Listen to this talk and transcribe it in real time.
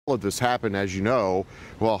All of this happened, as you know,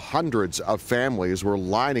 well, hundreds of families were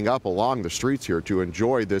lining up along the streets here to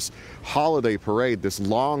enjoy this holiday parade, this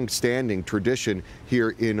long-standing tradition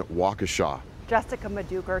here in Waukesha. Jessica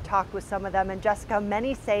Maduker talked with some of them, and Jessica,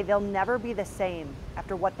 many say they'll never be the same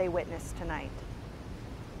after what they witnessed tonight.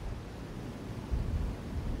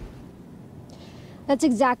 That's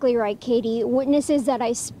exactly right, Katie. Witnesses that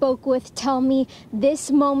I spoke with tell me this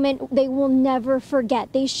moment they will never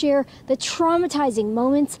forget. They share the traumatizing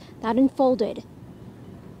moments that unfolded.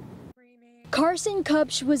 Carson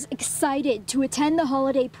Kupch was excited to attend the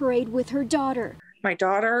holiday parade with her daughter. My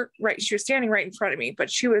daughter, she was standing right in front of me, but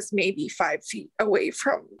she was maybe 5 feet away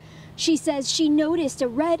from. She says she noticed a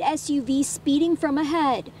red SUV speeding from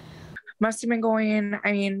ahead. Must have been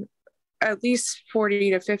going, at least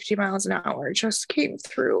 40 to 50 miles an hour. Just came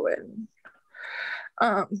through,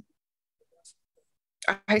 and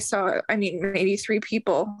I saw, maybe 3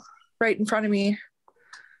 people right in front of me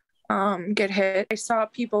get hit. I saw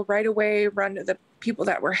people right away run to the people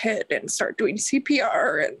that were hit and start doing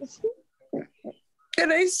CPR,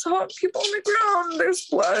 and I saw people on the ground. There's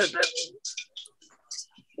blood. And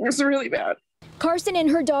it was really bad. Carson and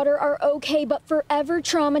her daughter are okay, but forever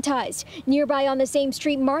traumatized. Nearby on the same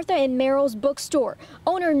street, Martha and Merrill's bookstore.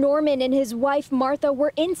 Owner Norman and his wife Martha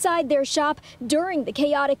were inside their shop during the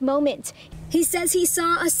chaotic moment. He says he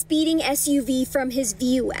saw a speeding SUV from his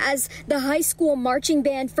view as the high school marching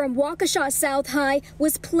band from Waukesha South High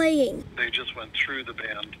was playing. They just went through the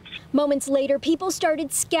band. Moments later, people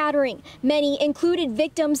started scattering. Many, included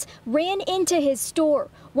victims, ran into his store.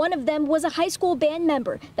 One of them was a high school band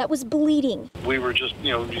member that was bleeding. We were just,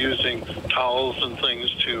 using towels and things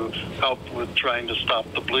to help with trying to stop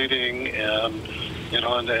the bleeding and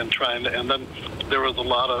then there was a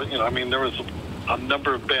lot of, there was a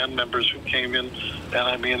number of band members who came in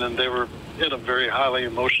and they were in a very highly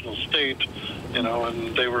emotional state,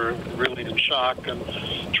 and they were really in shock, and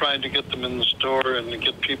trying to get them in the store and to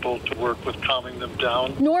get people to work with calming them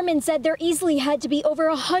down. Norman said there easily had to be over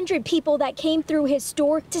 100 people that came through his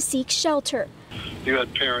store to seek shelter. You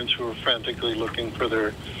had parents who were frantically looking for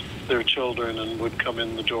their children and would come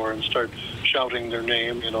in the door and start shouting their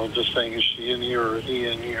name, just saying, is she in here or is he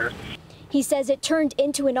in here? He says it turned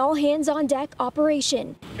into an all-hands-on-deck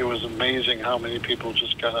operation. It was amazing how many people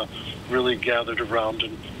just kind of really gathered around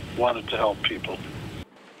and wanted to help people.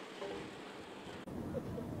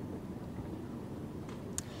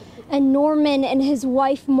 And Norman and his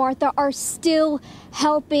wife Martha are still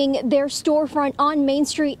helping. Their storefront on Main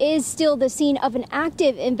Street is still the scene of an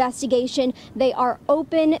active investigation. They are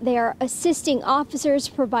open. They are assisting officers,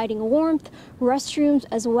 providing warmth, restrooms,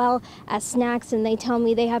 as well as snacks. And they tell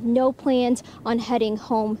me they have no plans on heading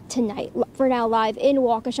home tonight. For now, live in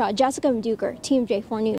Waukesha, Jessica Maduker, TMJ4 News.